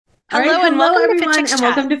All right, Hello and hello welcome to Fit everyone, Chicks and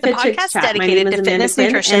Chat, welcome to the Fit Chicks podcast Chat. My name dedicated is to Amanda fitness, Quinn,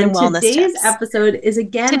 nutrition, and and wellness today's tips. episode is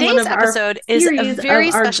again one Today's of our episode is a series of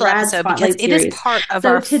very our special Grad episode because Spotlight it is Series. part of So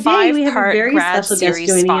our today we have a five-part very grad special guest series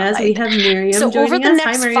joining us. We spotlight. have Mariam So over joining the us. Hi,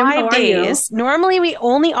 next Mariam. How five are you? days, normally we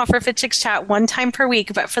only offer Fit Chicks Chat one time per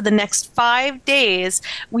week, but for the next 5 days,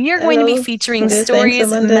 we are going to be Hello. featuring Okay, thanks, stories,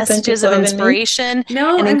 Amanda. Thank you messages for of having me. inspiration,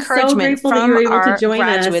 No, and I'm so encouragement grateful that you were from able to our join us.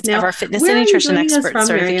 graduates of Now, our fitness where and are you nutrition joining us expert from,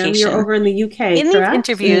 Mariam? You're certification. over in the UK, In these correct?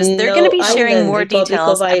 interviews, they're going to No, be sharing Ireland, more Republic of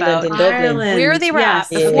details Ireland about in Dublin. where Ireland. they were at Yes.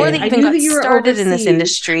 before Okay. they Yeah, I even knew got that you were started in this overseas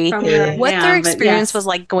industry, from where I yeah. what their am, but experience yes. was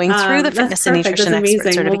like going through the That's fitness and perfect. That's nutrition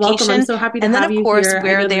expert amazing. Well, welcome. I'm certification, so happy to and then, have of you course, here. I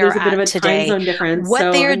where know that they are there's a bit of at a time today, zone difference, what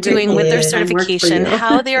so they are I'm doing grateful with that their this time works for certification, you.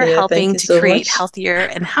 how they are Yeah, thank helping you to so create much. healthier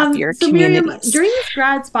and happier So Miriam, communities. during this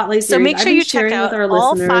grad spotlight So series, make I'll sure be you check sharing with out our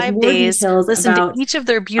all listeners five more days, details listen to about each of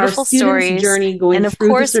their our beautiful students' stories. journey going And of through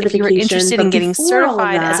the course, if you are certification. interested in But getting before all of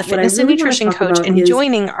certified as a that, what I fitness and really want to nutrition talk coach about and is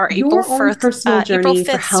joining our your own personal April journey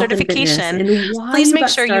for 5th health and fitness certification, and why please you make got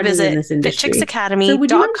sure you started in visit this industry. So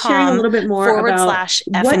would you mind sharing a fitchicksacademy.com little bit more forward about slash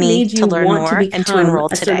what FNE made to you learn want to more and to become enroll a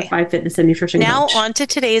today. certified fitness and nutrition Now, coach? on to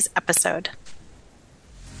today's episode.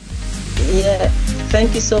 Yeah,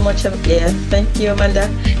 thank you so much. Yeah, thank you, Amanda.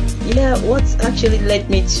 Yeah, what's actually led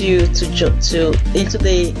me to into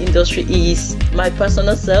the industry is my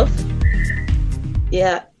personal self.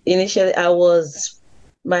 Yeah, initially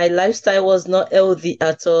my lifestyle was not healthy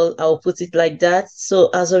at all. I'll put it like that. So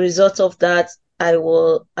as a result of that, I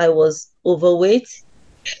was overweight.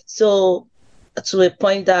 So to a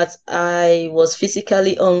point that I was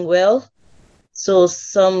physically unwell. So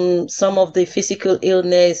some of the physical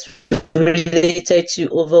illness related to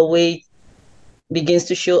overweight begins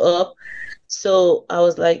to show up. So I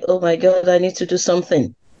was like, oh my God, I need to do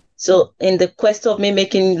something. So in the quest of me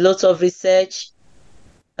making lots of research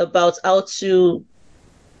about how to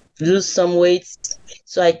lose some weight,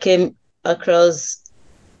 so I came across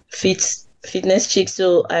fit fitness chick.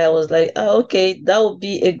 So I was like, oh, okay, that would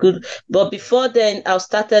be a good. But before then, I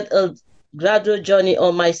started a gradual journey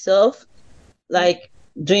on myself, like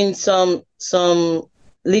doing some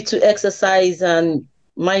little exercise and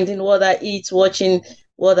minding what I eat, watching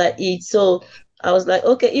what I eat. So I was like,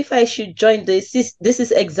 okay, if I should join this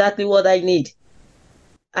is exactly what I need.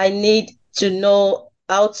 I need to know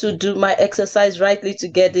how to do my exercise rightly to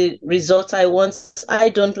get the result I want. I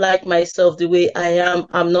don't like myself the way I am.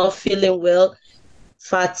 I'm not feeling well,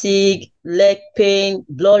 fatigue, leg pain,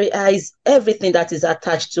 blurry eyes, everything that is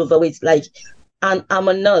attached to overweight. Like, and I'm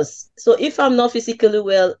a nurse. So if I'm not physically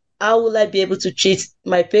well, how will I be able to treat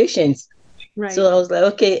my patients? So Right. I was like,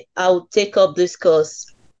 okay, I'll take up this course.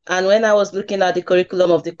 And when I was looking at the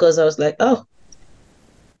curriculum of the course, I was like, oh,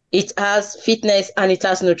 it has fitness and it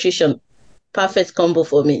has nutrition. Perfect combo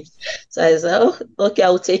for me. So I said, oh, okay,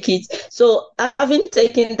 I'll take it. So having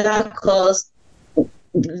taken that course,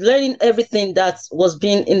 learning everything that was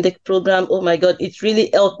being in the program, oh my God, it really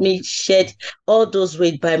helped me shed all those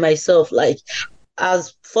weight by myself. Like,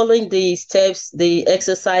 as following the steps, the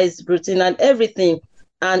exercise routine and everything,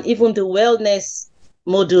 and even the wellness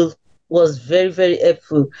module was very, very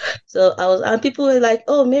helpful. So and people were like,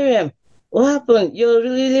 oh, Miriam, what happened? You're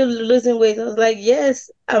really losing weight. I was like, yes,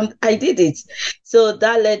 I did it. So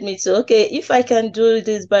that led me to, okay, if I can do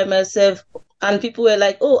this by myself, and people were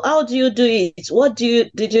like, oh, how do you do it? What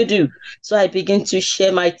did you do? So I began to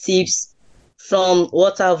share my tips from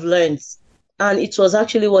what I've learned. And it was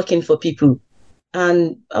actually working for people.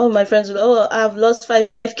 And all my friends were, oh, I've lost 5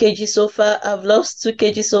 kg so far. I've lost 2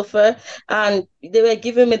 kg so far. And they were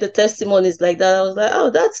giving me the testimonies like that. I was like, oh,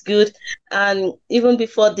 that's good. And even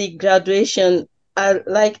before the graduation, I've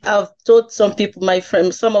told some of my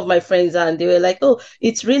friends, and they were like, oh,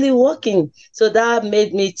 it's really working. So that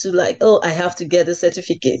made me to like, oh, I have to get the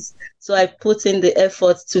certificate. So I put in the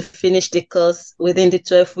effort to finish the course within the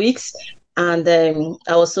 12 weeks. And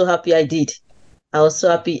I was so happy I did. I was so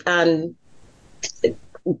happy. And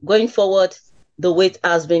going forward, the weight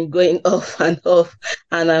has been going off and off,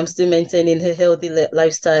 and I'm still maintaining a healthy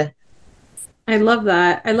lifestyle. I love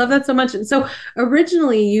that. I love that so much. And so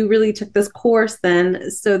originally you really took this course then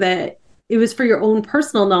so that it was for your own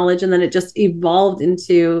personal knowledge and then it just evolved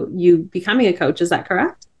into you becoming a coach. Is that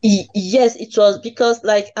correct? Yes, it was because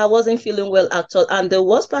like I wasn't feeling well at all. And the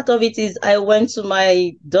worst part of it is I went to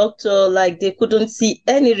my doctor, like they couldn't see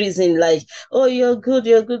any reason, like, oh, you're good.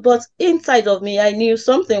 But inside of me, I knew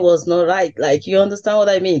something was not right. Like, you understand what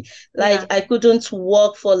I mean? Like, Yeah. I couldn't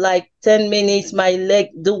walk for like 10 minutes. My leg,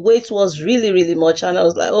 the weight was really, really much. And I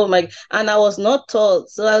was like, oh my, and I was not tall.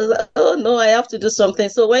 So I was like, oh no, I have to do something.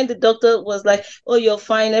 So when the doctor was like, oh, you're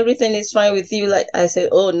fine, everything is fine with you. Like, I said,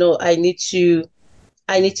 oh no, I need to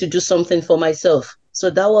do something for myself. So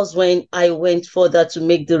that was when I went further to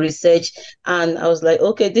make the research, and I was like,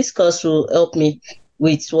 okay, this course will help me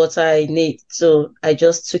with what I need. So I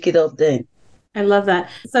just took it up then. I love that.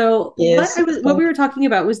 So Yes. what we were talking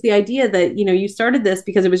about was the idea that, you started this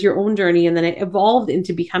because it was your own journey and then it evolved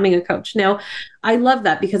into becoming a coach. Now, I love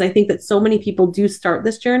that because I think that so many people do start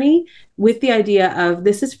this journey with the idea of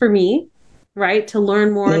this is for me, right? To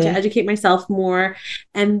learn more, to Yeah. educate myself more.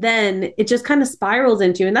 And then it just kind of spirals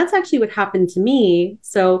into, and that's actually what happened to me.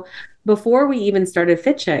 So before we even started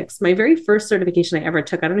Fit Chicks, my very first certification I ever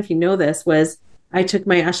took, I don't know if you know this, was I took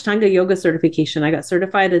my Ashtanga yoga certification. I got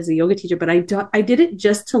certified as a yoga teacher, but I did it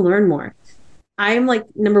just to learn more. I'm like,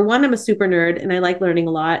 number one, I'm a super nerd and I like learning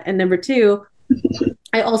a lot. And number two,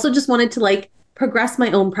 I also just wanted to like progress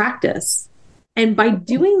my own practice. And by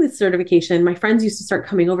doing this certification, my friends used to start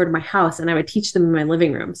coming over to my house and I would teach them in my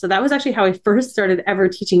living room. So that was actually how I first started ever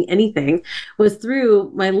teaching anything, was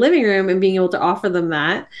through my living room and being able to offer them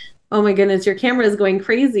that. Oh my goodness, your camera is going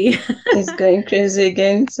crazy. It's going crazy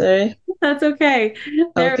again. Sorry. That's okay.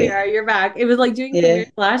 There we Okay. are. You're back. It was like doing some Yeah.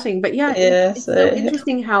 weird flashing. But yeah, Yeah. it's so Sorry.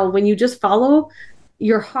 interesting how when you just follow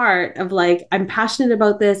your heart of like, I'm passionate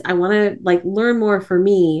about this, I want to like learn more for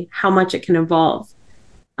me, how much it can evolve.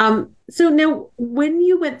 So now when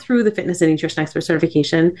you went through the fitness and nutrition expert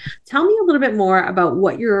certification, tell me a little bit more about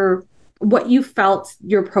what you felt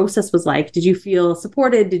your process was like. Did you feel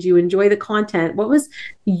supported? Did you enjoy the content? What was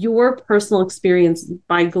your personal experience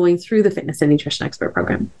by going through the fitness and nutrition expert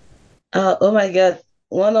program? Oh my God.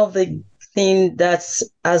 One of the things that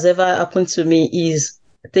has ever happened to me is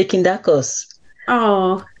taking that course.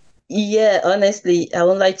 Oh, Yeah, honestly, I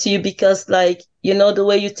won't lie to you because like, the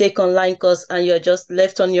way you take online course and you're just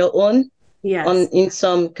left on your own on yes. in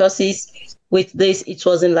some courses. With this, it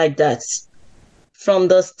wasn't like that. From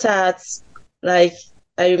the start, like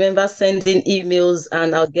I remember sending emails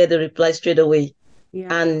and I'll get the reply straight away. Yeah.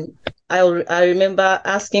 And I remember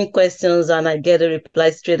asking questions and I get a reply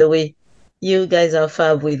straight away. You guys are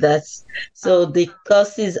fab with that. So Oh, the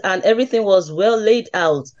courses and everything was well laid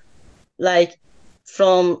out, like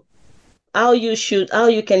from how you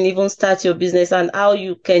can even start your business and how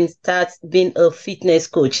you can start being a fitness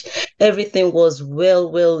coach. Everything was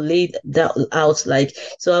well laid out. Like,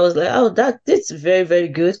 so I was like, oh, that's very, very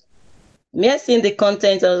good. Me, I seen the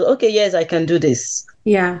content, I was okay, yes, I can do this.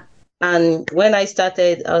 yeah. And when I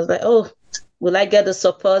started, I was like, oh, will I get the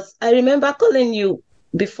support? I remember calling you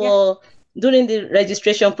Yeah. before during the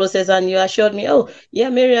registration process, and you assured me, oh, yeah,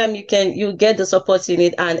 Miriam, you get the support you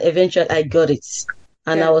need. And eventually I got it.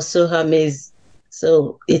 And I Good. was so amazed.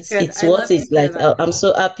 So Good. it's I what love to it's hear like. that. I'm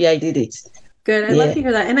so happy I did it. Good. I love Yeah. to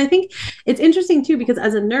hear that. And I think it's interesting too, because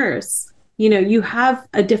as a nurse, you have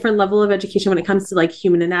a different level of education when it comes to like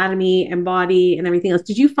human anatomy and body and everything else.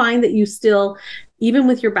 Did you find that you still, even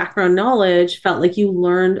with your background knowledge, felt like you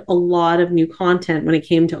learned a lot of new content when it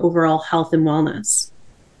came to overall health and wellness?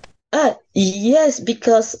 Yes,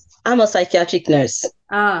 because I'm a psychiatric nurse.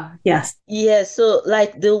 Ah, yes. Yeah, so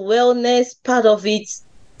like the wellness part of it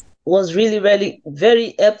was really, really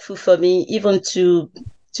very helpful for me, even to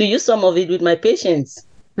use some of it with my patients.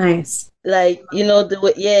 Nice. Like, the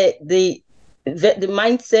way, yeah, the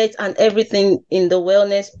mindset and everything in the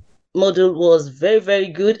wellness model was very, very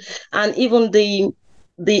good. And even the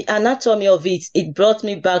anatomy of it brought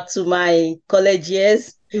me back to my college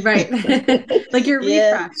years. Right. Like your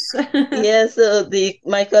Yeah. refresh. Yeah, so the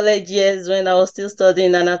my college years when I was still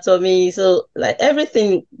studying anatomy, so like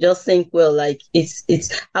everything just synced well. Like it's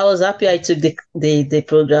I was happy I took the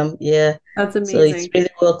program. Yeah. That's So it amazing. really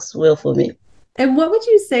works well for me. And what would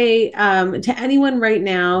you say to anyone right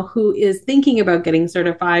now who is thinking about getting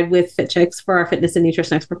certified with FitChicks for our fitness and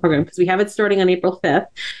nutrition expert program? Because we have it starting on April 5th.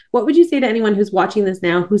 What would you say to anyone who's watching this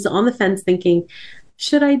now, who's on the fence thinking,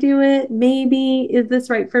 should I do it? Maybe, is this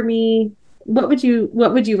right for me? What would you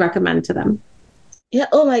recommend to them? Yeah,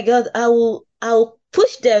 oh my God, I'll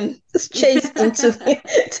push them straight into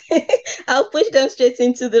I'll push them straight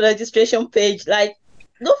into the registration page. Like,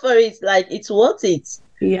 go for it. Like, it's worth it.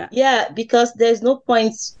 Yeah. Yeah, because there's no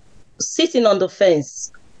point sitting on the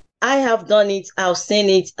fence. I have done it, I've seen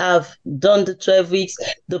it, I've done the 12 weeks,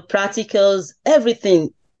 the practicals,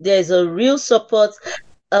 everything. There's a real support,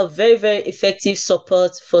 a very, very effective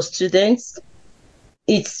support for students.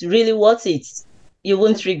 It's really worth it. You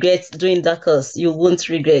won't regret doing that course. You won't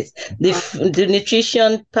regret the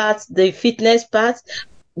nutrition part, the fitness part,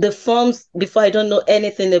 the forms. Before, I don't know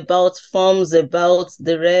anything about forms, about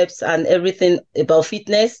the reps and everything about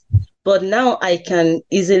fitness, but now I can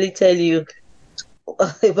easily tell you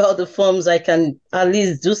about the forms. I can at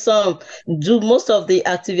least do most of the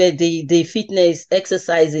activity, the fitness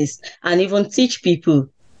exercises, and even teach people.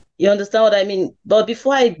 You understand what I mean? But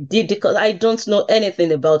before I did the course, I don't know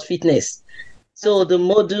anything about fitness. So the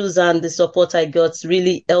modules and the support I got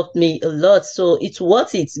really helped me a lot. So it's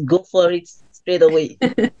worth it. Go for it straight away.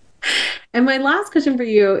 And my last question for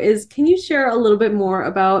you is, can you share a little bit more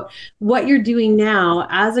about what you're doing now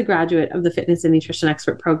as a graduate of the Fitness and Nutrition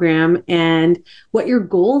Expert program and what your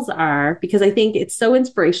goals are? Because I think it's so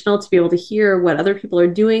inspirational to be able to hear what other people are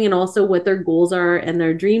doing and also what their goals are and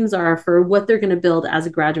their dreams are for what they're going to build as a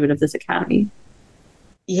graduate of this academy.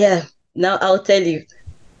 Yeah, now I'll tell you.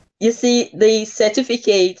 You see, the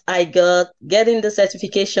certificate I got, getting the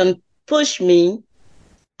certification pushed me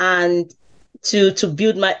and to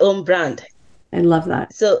build my own brand. I love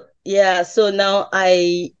that. So yeah, so now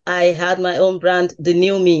I had my own brand, the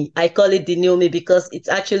new me. I call it the new me because it's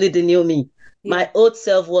actually the new me. Yeah. My old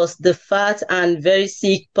self was the fat and very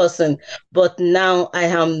sick person, but now I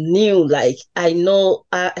am new. Like I know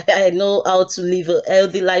how to live a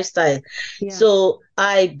healthy lifestyle. Yeah. So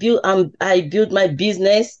I built my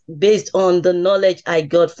business based on the knowledge I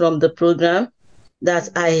got from the program that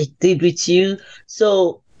I did with you.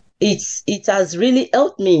 So it has really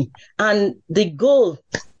helped me. And the goal,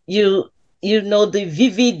 you know, the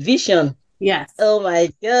vivid vision. Yes. Oh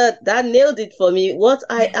my God, that nailed it for me. What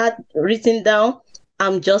I had written down,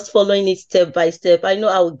 I'm just following it step by step. I know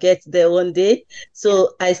I will get there one day.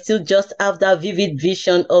 So I still just have that vivid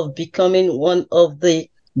vision of becoming one of the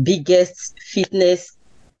biggest fitness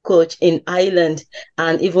coach in Ireland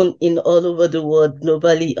and even in all over the world,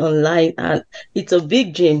 globally, online. And it's a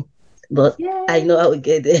big dream. But yay. I know I will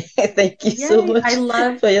get there. Thank you so much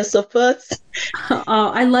for your support.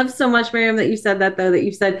 Oh, I love so much, Mariam, that you said that, though, that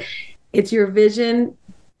you said it's your vision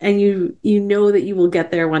and you know that you will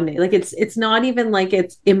get there one day. Like it's not even like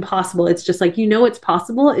it's impossible. It's just like, you know, it's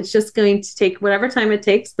possible. It's just going to take whatever time it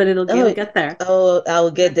takes, but you'll get there. Oh,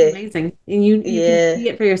 I'll get there. Amazing. And you can see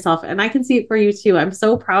it for yourself. And I can see it for you too. I'm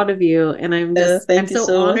so proud of you. And I'm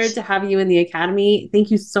so honored to have you in the academy.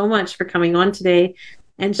 Thank you so much for coming on today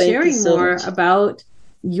and sharing more about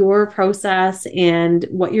your process and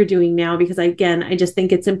what you're doing now, because again, I just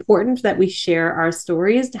think it's important that we share our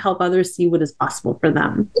stories to help others see what is possible for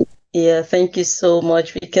them. Yeah, thank you so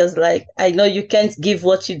much, because like I know you can't give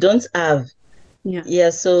what you don't have.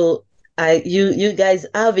 Yeah, so you guys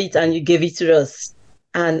have it and you gave it to us,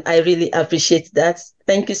 and I really appreciate that.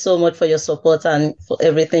 Thank you so much for your support and for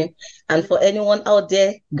everything. And for anyone out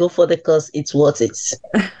there, go for the course. It's worth it.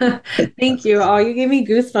 Thank you. Oh, you gave me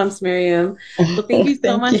goosebumps, Mariam. Well, thank you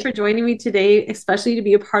so much for joining me today, especially to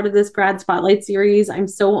be a part of this Grad Spotlight series. I'm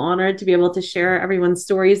so honored to be able to share everyone's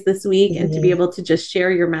stories this week and to be able to just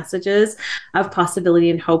share your messages of possibility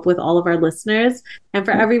and hope with all of our listeners. And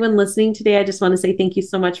for everyone listening today, I just want to say thank you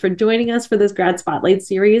so much for joining us for this Grad Spotlight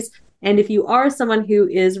series. And if you are someone who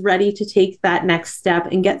is ready to take that next step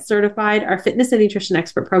and get certified, our Fitness and Nutrition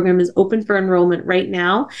Expert program is open for enrollment right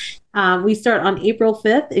now. We start on April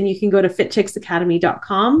 5th, and you can go to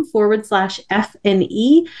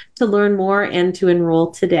fitchicksacademy.com/FNE to learn more and to enroll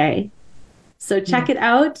today. So check it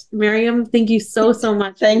out. Mariam, thank you so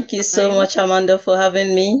much. Thank you so much, Amanda, for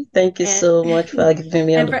having me. Thank you so much for giving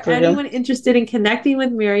me on the program. And for anyone interested in connecting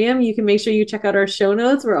with Mariam, you can make sure you check out our show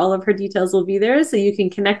notes where all of her details will be there. So you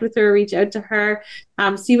can connect with her, reach out to her,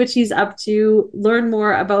 see what she's up to, learn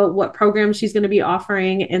more about what programs she's going to be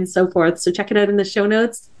offering and so forth. So check it out in the show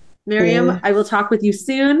notes. Mariam, I will talk with you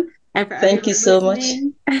soon. And for thank you so much.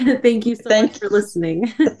 Thank you so much for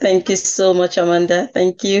listening. Thank you so much, Amanda.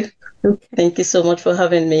 Thank you. Okay. Thank you so much for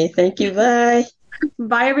having me. Thank you. Bye.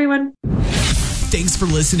 Bye, everyone. Thanks for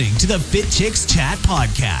listening to the Fit Chicks Chat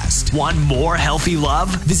podcast. Want more healthy love?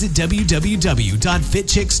 Visit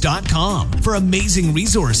www.fitchicks.com for amazing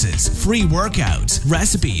resources, free workouts,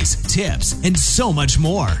 recipes, tips, and so much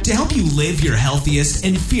more to help you live your healthiest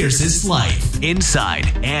and fiercest life,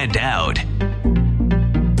 inside and out.